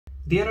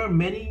There are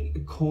many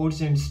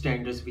codes and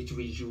standards which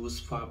we use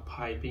for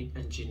piping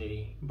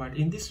engineering, but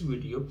in this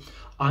video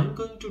I'm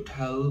going to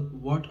tell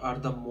what are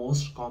the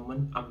most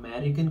common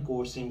American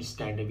codes and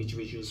standards which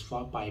we use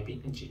for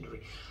piping engineering.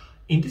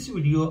 In this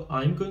video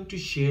I'm going to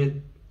share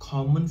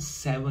common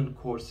 7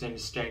 codes and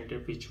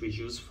standards which we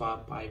use for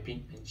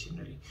piping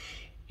engineering.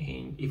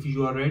 And if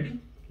you are ready,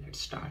 let's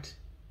start.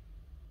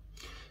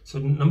 So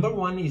number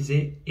 1 is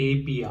a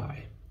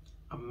API,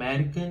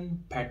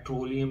 American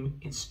Petroleum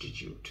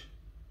Institute.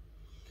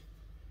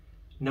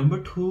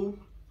 Number 2,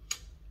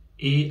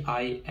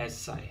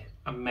 AISI,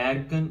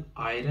 American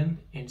Iron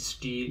and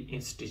Steel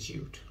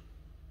Institute.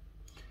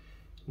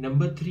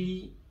 Number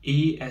 3,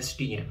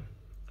 ASTM,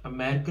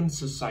 American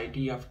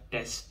Society of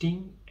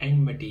Testing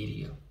and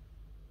Material.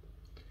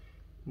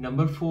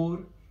 Number 4,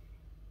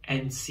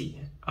 NC,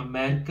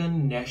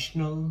 American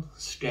National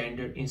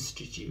Standard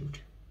Institute.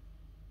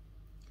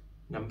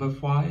 Number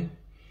 5,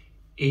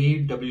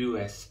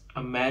 AWS,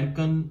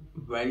 American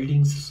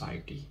Welding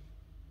Society.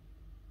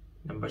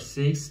 Number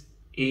 6,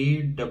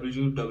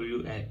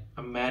 AWWA,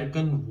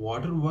 American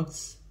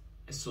Waterworks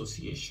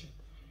Association.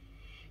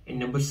 And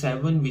number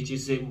 7, which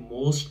is a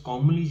most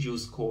commonly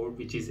used code,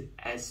 which is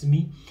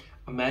ASME,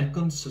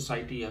 American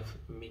Society of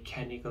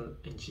Mechanical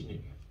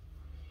Engineering.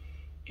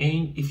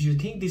 And if you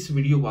think this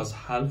video was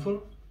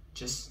helpful,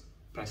 just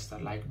press the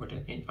like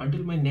button. And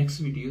until my next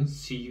video,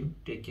 see you,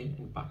 take care,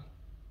 and bye.